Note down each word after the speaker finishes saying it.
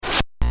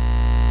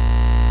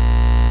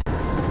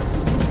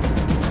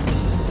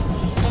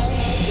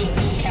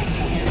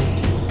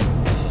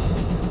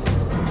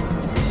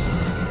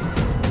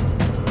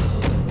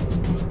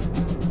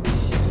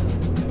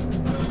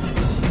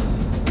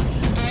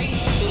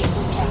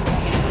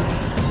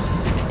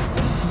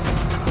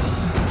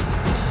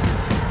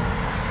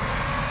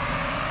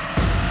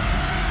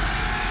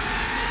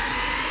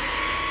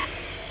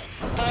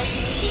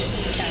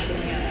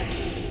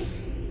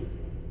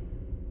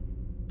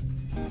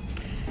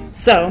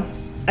So,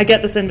 I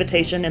get this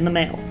invitation in the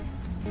mail.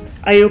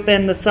 I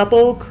open the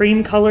supple,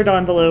 cream-colored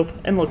envelope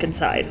and look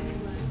inside.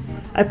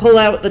 I pull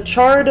out the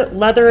charred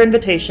leather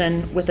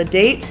invitation with a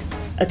date,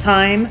 a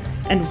time,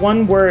 and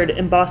one word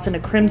embossed in a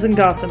crimson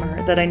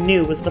gossamer that I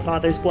knew was the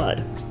father's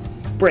blood.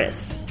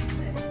 Briss.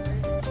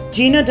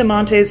 Gina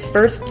DeMonte's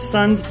first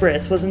son's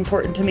bris was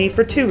important to me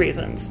for two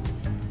reasons.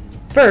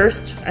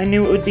 First, I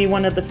knew it would be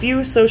one of the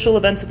few social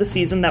events of the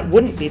season that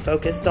wouldn't be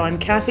focused on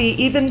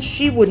Kathy. Even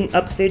she wouldn't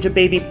upstage a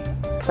baby,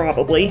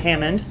 probably,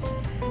 Hammond.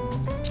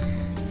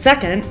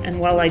 Second, and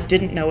while I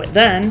didn't know it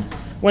then,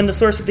 when the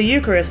source of the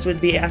Eucharist would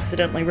be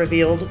accidentally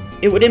revealed,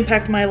 it would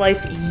impact my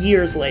life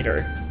years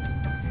later.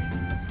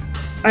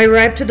 I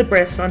arrived to the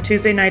bris on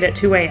Tuesday night at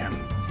 2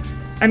 a.m.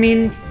 I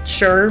mean,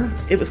 sure,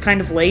 it was kind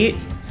of late,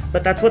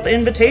 but that's what the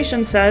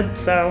invitation said,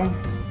 so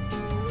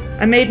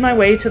I made my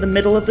way to the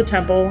middle of the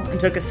temple and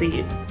took a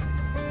seat.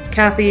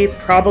 Kathy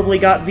probably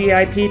got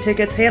VIP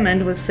tickets.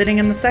 Hammond was sitting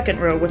in the second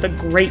row with a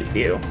great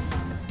view.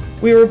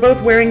 We were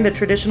both wearing the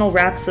traditional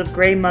wraps of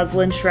gray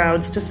muslin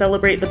shrouds to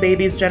celebrate the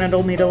baby's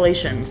genital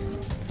mutilation.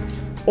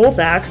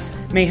 Olthax,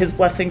 may his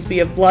blessings be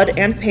of blood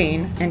and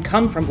pain, and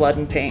come from blood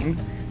and pain,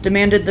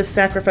 demanded this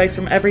sacrifice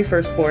from every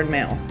firstborn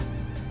male.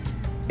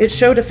 It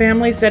showed a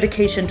family's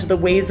dedication to the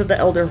ways of the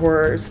elder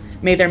horrors.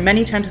 May their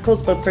many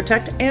tentacles both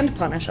protect and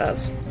punish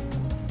us.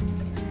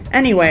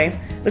 Anyway,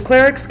 the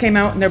clerics came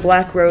out in their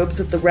black robes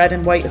with the red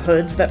and white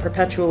hoods that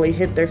perpetually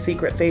hid their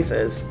secret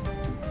faces.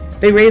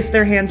 They raised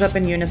their hands up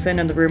in unison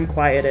and the room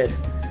quieted.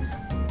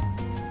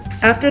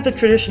 After the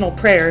traditional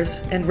prayers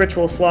and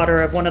ritual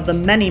slaughter of one of the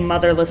many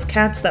motherless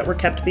cats that were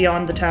kept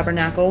beyond the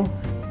tabernacle,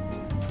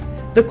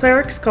 the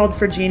clerics called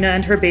for Gina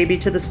and her baby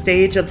to the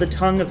stage of the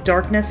tongue of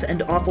darkness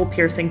and awful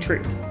piercing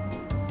truth.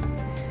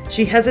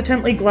 She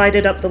hesitantly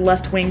glided up the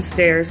left wing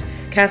stairs,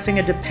 casting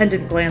a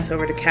dependent glance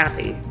over to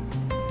Kathy.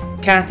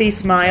 Kathy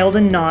smiled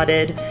and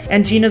nodded,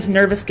 and Gina's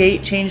nervous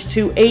gait changed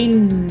to a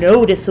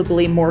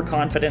noticeably more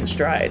confident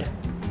stride.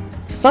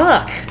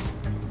 Fuck!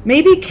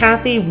 Maybe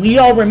Kathy, we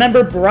all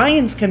remember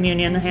Brian's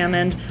communion,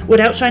 Hammond, would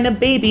outshine a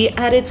baby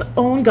at its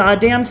own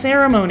goddamn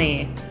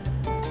ceremony.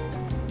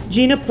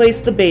 Gina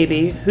placed the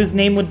baby, whose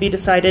name would be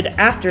decided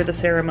after the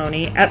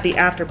ceremony at the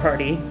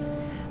after-party,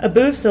 a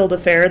booze-filled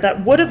affair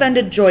that would have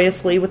ended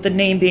joyously with the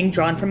name being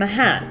drawn from a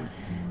hat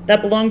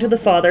that belonged to the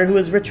father who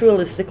was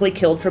ritualistically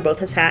killed for both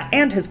his hat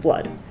and his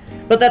blood,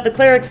 but that the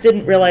clerics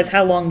didn't realize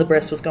how long the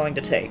bris was going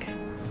to take.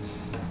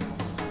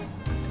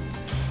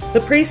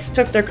 The priests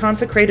took their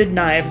consecrated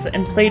knives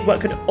and played what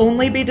could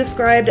only be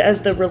described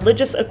as the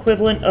religious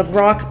equivalent of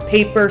rock,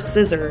 paper,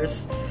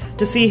 scissors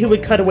to see who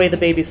would cut away the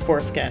baby's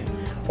foreskin,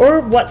 or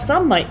what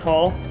some might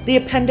call the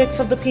appendix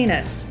of the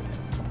penis.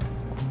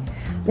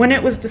 When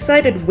it was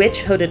decided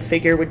which hooded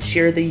figure would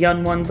shear the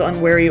young one's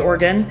unwary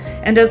organ,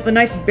 and as the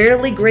knife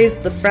barely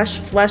grazed the fresh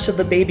flesh of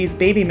the baby's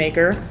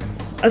babymaker,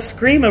 a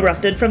scream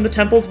erupted from the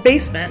temple's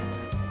basement.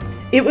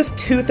 It was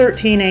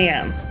 2:13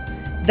 a.m.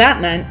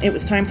 That meant it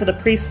was time for the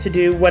priests to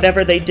do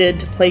whatever they did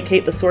to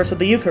placate the source of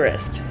the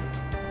Eucharist.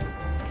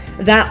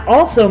 That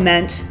also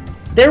meant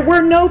there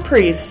were no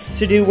priests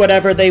to do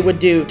whatever they would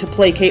do to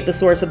placate the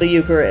source of the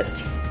Eucharist.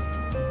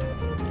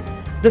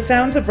 The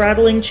sounds of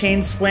rattling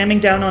chains slamming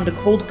down onto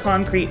cold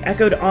concrete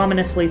echoed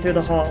ominously through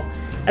the hall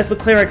as the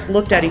clerics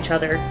looked at each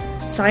other,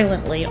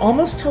 silently,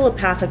 almost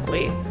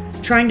telepathically,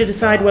 trying to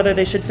decide whether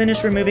they should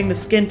finish removing the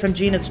skin from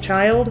Gina's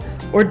child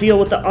or deal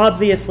with the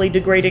obviously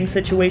degrading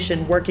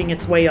situation working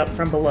its way up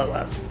from below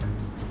us.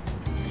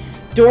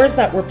 Doors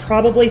that were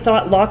probably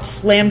thought locked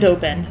slammed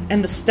open,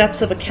 and the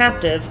steps of a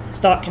captive,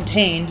 thought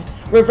contained,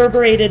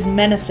 reverberated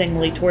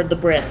menacingly toward the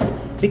bris,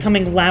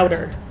 becoming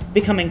louder,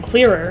 becoming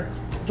clearer,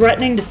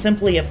 threatening to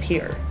simply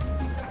appear.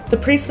 The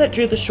priest that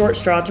drew the short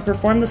straw to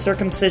perform the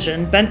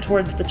circumcision bent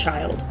towards the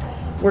child,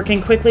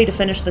 working quickly to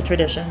finish the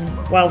tradition,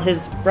 while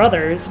his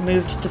brothers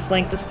moved to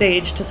flank the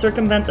stage to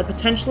circumvent the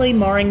potentially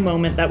marring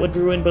moment that would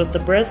ruin both the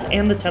bris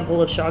and the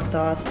temple of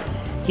Shoggoth.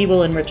 He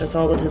will enrich us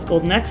all with his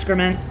golden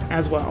excrement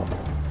as well.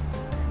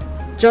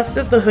 Just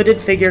as the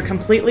hooded figure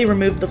completely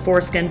removed the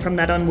foreskin from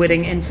that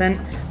unwitting infant,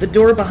 the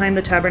door behind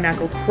the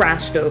tabernacle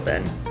crashed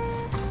open.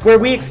 Where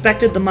we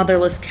expected the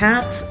motherless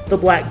cats, the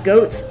black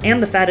goats,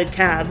 and the fatted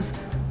calves,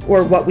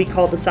 or what we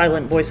call the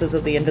silent voices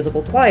of the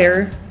invisible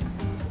choir,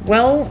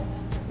 well,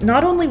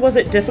 not only was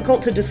it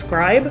difficult to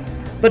describe,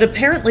 but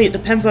apparently it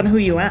depends on who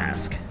you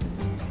ask.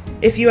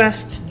 If you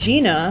asked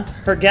Gina,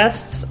 her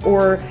guests,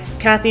 or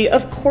Kathy,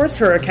 of course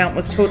her account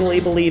was totally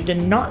believed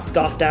and not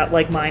scoffed at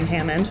like mine,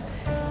 Hammond.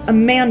 A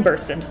man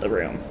burst into the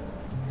room.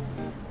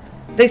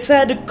 They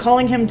said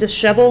calling him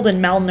disheveled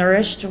and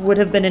malnourished would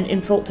have been an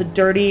insult to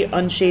dirty,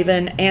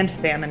 unshaven, and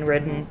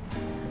famine-ridden.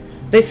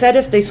 They said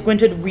if they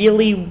squinted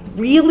really,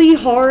 really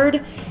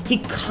hard, he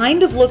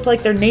kind of looked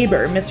like their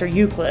neighbor, Mr.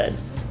 Euclid.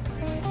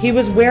 He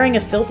was wearing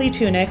a filthy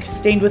tunic,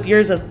 stained with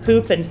years of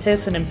poop and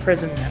piss and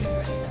imprisonment.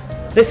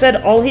 They said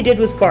all he did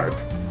was bark,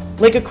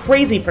 like a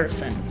crazy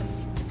person,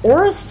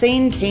 or a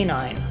sane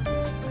canine.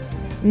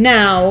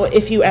 Now,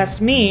 if you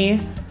asked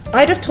me,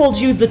 I'd have told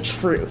you the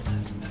truth.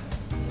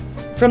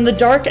 From the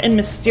dark and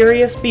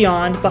mysterious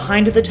beyond,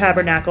 behind the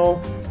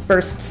tabernacle,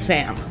 burst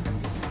Sam.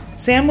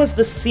 Sam was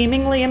the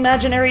seemingly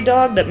imaginary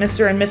dog that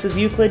Mr. and Mrs.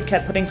 Euclid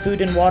kept putting food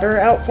and water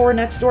out for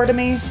next door to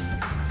me.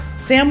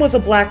 Sam was a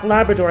black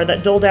Labrador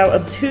that doled out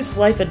obtuse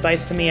life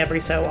advice to me every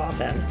so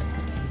often.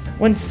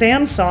 When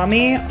Sam saw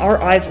me,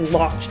 our eyes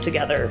locked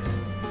together.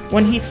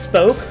 When he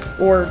spoke,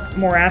 or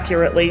more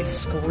accurately,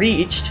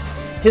 screeched,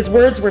 his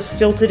words were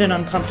stilted and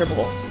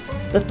uncomfortable,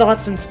 the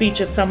thoughts and speech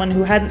of someone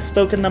who hadn't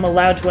spoken them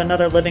aloud to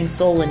another living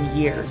soul in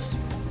years.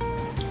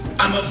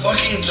 I'm a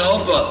fucking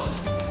tulpa,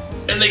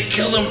 and they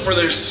kill them for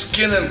their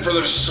skin and for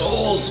their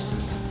souls.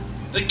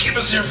 They keep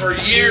us here for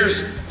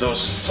years,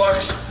 those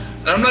fucks,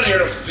 and I'm not here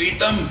to feed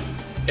them.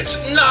 It's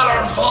not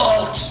our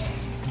fault.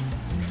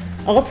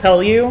 I'll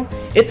tell you,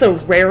 it's a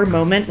rare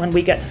moment when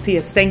we get to see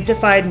a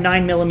sanctified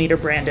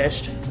 9mm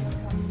brandished.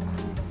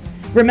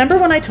 Remember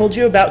when I told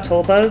you about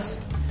tulpas?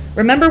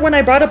 Remember when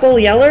I brought up Ol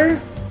Yeller?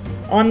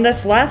 On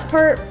this last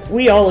part,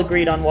 we all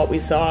agreed on what we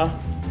saw.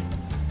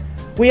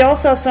 We all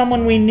saw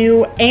someone we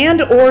knew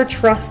and or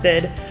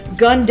trusted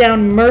gunned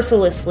down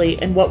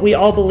mercilessly in what we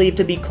all believed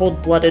to be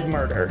cold-blooded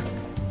murder.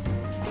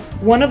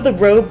 One of the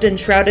robed and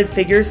shrouded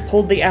figures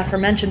pulled the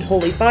aforementioned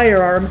holy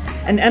firearm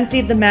and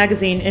emptied the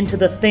magazine into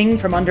the thing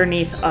from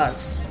underneath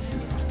us.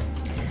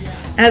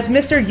 As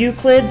Mr.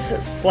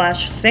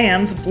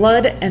 Euclid's/Sam's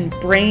blood and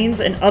brains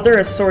and other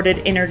assorted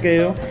inner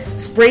goo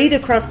sprayed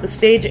across the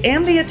stage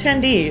and the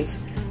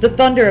attendees, the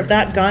thunder of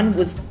that gun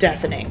was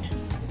deafening.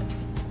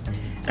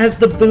 As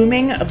the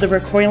booming of the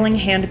recoiling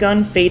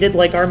handgun faded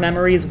like our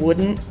memories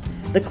wouldn't,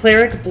 the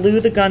cleric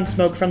blew the gun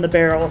smoke from the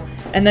barrel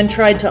and then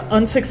tried to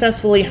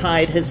unsuccessfully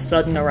hide his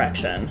sudden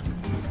erection.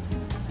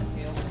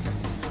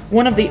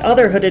 One of the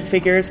other hooded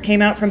figures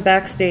came out from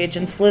backstage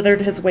and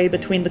slithered his way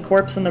between the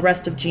corpse and the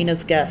rest of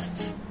Gina's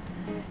guests.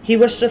 He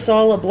wished us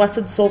all a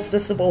blessed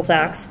solstice of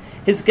Olthax.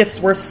 His gifts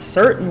were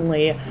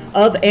certainly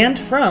of and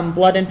from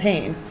blood and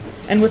pain,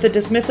 and with a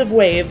dismissive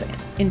wave,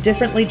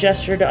 indifferently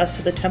gestured us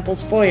to the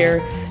temple's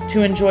foyer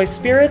to enjoy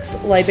spirits,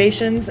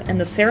 libations, and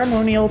the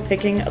ceremonial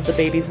picking of the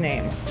baby's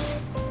name.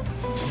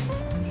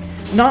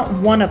 Not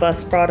one of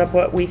us brought up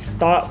what we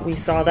thought we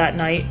saw that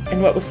night,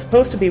 and what was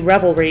supposed to be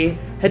revelry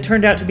had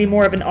turned out to be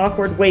more of an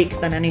awkward wake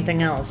than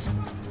anything else.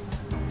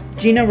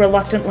 Gina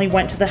reluctantly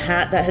went to the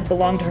hat that had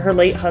belonged to her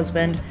late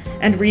husband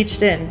and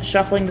reached in,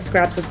 shuffling the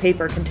scraps of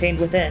paper contained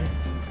within.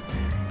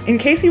 In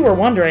case you were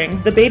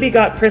wondering, the baby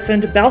got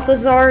christened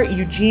Balthazar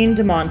Eugene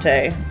de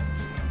Monte.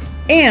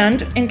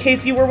 And, in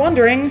case you were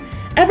wondering,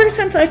 ever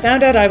since I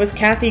found out I was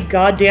Kathy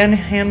Goddamn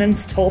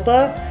Hammond's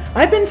tulpa,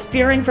 I've been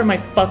fearing for my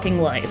fucking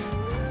life.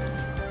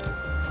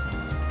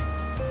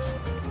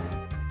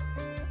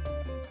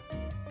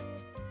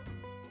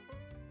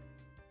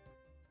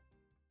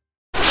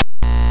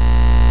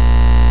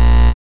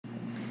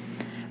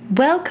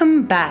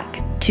 Welcome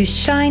back to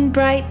Shine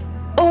Bright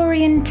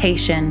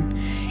Orientation.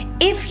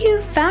 If you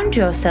found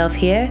yourself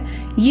here,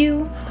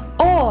 you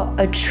or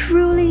a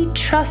truly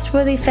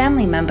trustworthy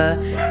family member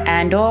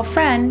and or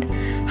friend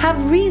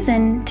have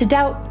reason to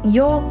doubt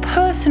your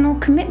personal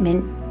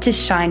commitment to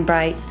Shine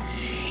Bright.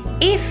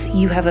 If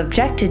you have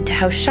objected to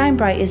how Shine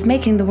Bright is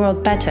making the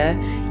world better,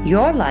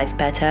 your life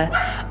better,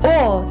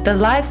 or the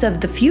lives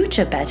of the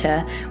future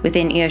better,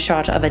 within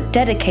earshot of a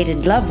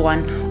dedicated loved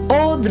one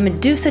or the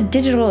Medusa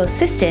digital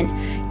assistant,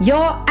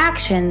 your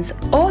actions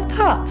or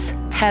thoughts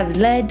have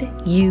led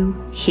you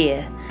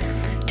here.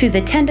 To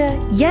the tender,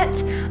 yet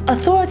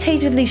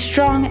authoritatively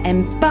strong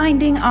and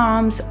binding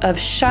arms of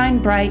Shine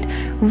Bright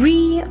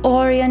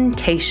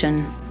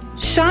Reorientation.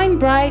 Shine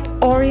Bright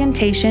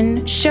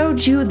Orientation showed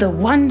you the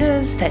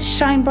wonders that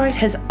Shine Bright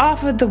has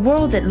offered the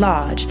world at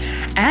large,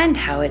 and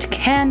how it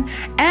can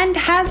and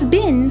has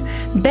been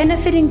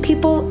benefiting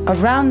people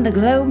around the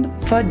globe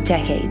for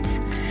decades.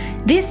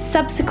 This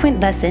subsequent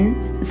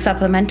lesson,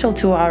 supplemental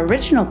to our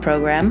original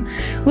program,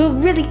 will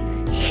really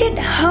hit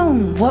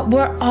home what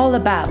we're all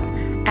about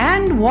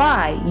and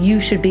why you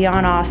should be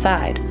on our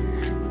side.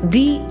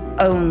 The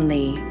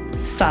only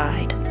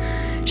side.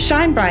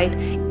 Shine Bright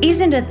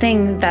isn't a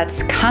thing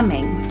that's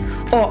coming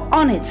or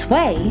on its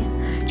way.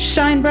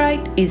 Shine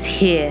Bright is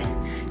here.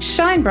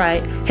 Shine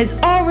Bright has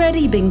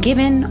already been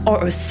given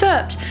or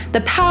usurped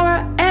the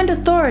power and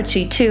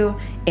authority to,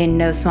 in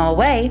no small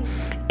way,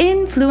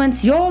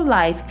 influence your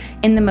life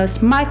in the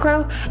most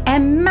micro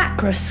and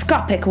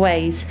macroscopic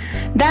ways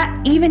that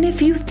even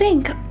if you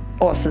think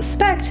or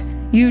suspect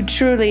you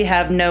truly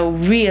have no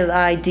real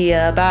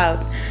idea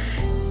about.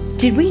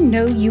 Did we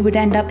know you would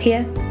end up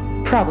here?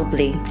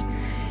 Probably.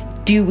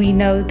 Do we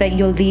know that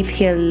you'll leave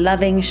here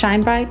loving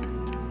Shine Bright?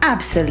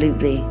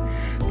 Absolutely.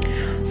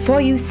 For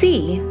you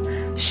see,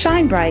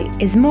 Shine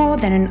Bright is more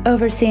than an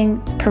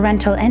overseeing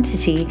parental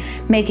entity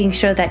making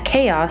sure that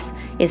chaos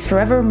is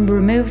forever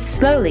removed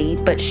slowly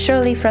but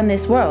surely from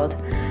this world,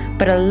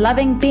 but a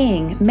loving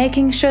being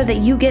making sure that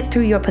you get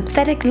through your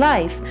pathetic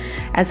life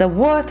as a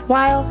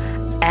worthwhile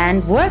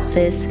and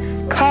worthless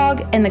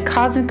cog in the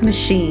cosmic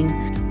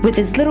machine with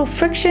as little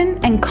friction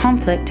and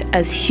conflict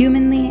as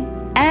humanly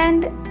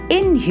and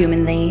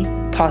inhumanly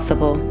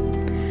possible.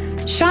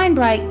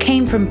 Shinebright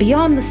came from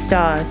beyond the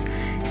stars,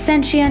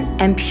 sentient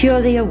and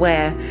purely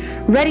aware,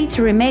 ready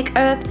to remake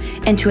Earth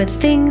into a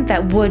thing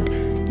that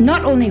would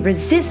not only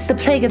resist the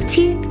plague of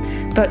teeth,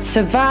 but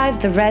survive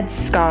the red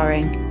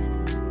scarring.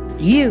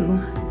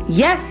 You,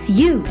 yes,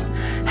 you,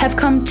 have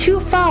come too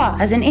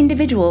far as an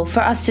individual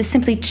for us to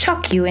simply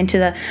chuck you into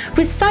the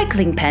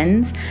recycling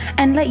pens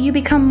and let you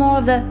become more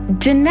of the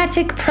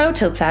genetic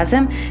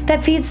protoplasm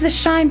that feeds the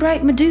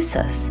Shinebright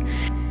Medusas.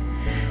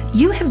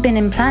 You have been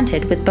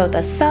implanted with both a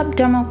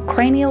subdermal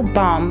cranial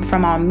bomb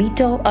from our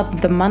Mito of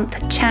the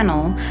Month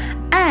channel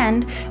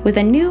and with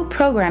a new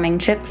programming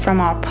chip from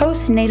our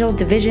postnatal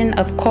division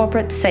of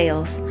corporate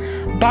sales.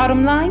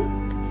 Bottom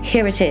line,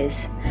 here it is.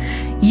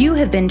 You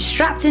have been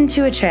strapped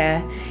into a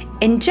chair,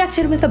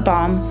 injected with a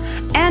bomb,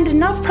 and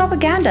enough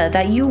propaganda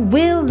that you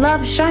will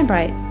love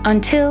Shinebright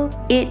until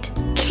it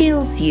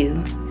kills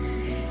you.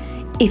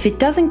 If it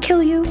doesn't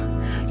kill you,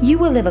 you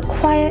will live a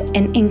quiet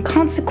and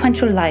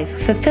inconsequential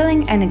life,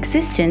 fulfilling an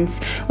existence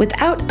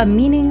without a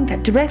meaning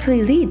that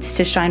directly leads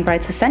to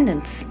Shinebright's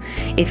ascendance.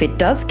 If it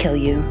does kill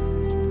you,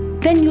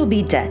 then you'll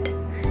be dead.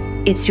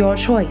 It's your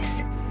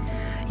choice.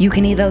 You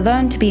can either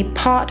learn to be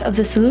part of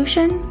the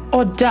solution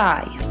or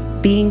die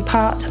being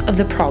part of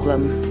the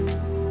problem.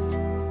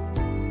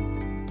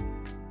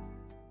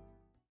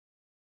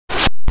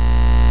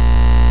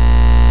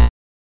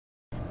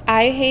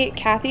 I Hate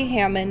Kathy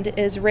Hammond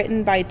is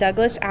written by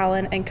Douglas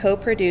Allen and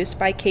co-produced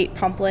by Kate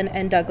Pumplin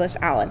and Douglas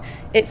Allen.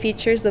 It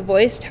features the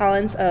voice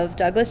talents of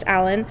Douglas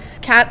Allen,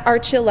 Kat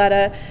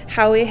Archuleta,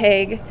 Howie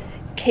Haig,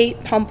 Kate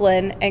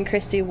Pumplin, and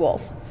Christy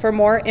Wolf. For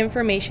more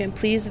information,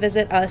 please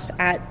visit us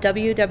at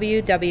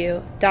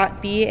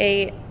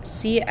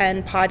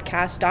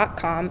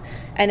www.bacnpodcast.com.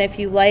 And if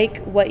you like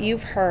what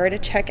you've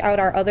heard, check out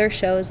our other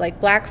shows like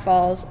Black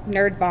Falls,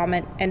 Nerd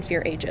Vomit, and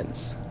Fear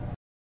Agents.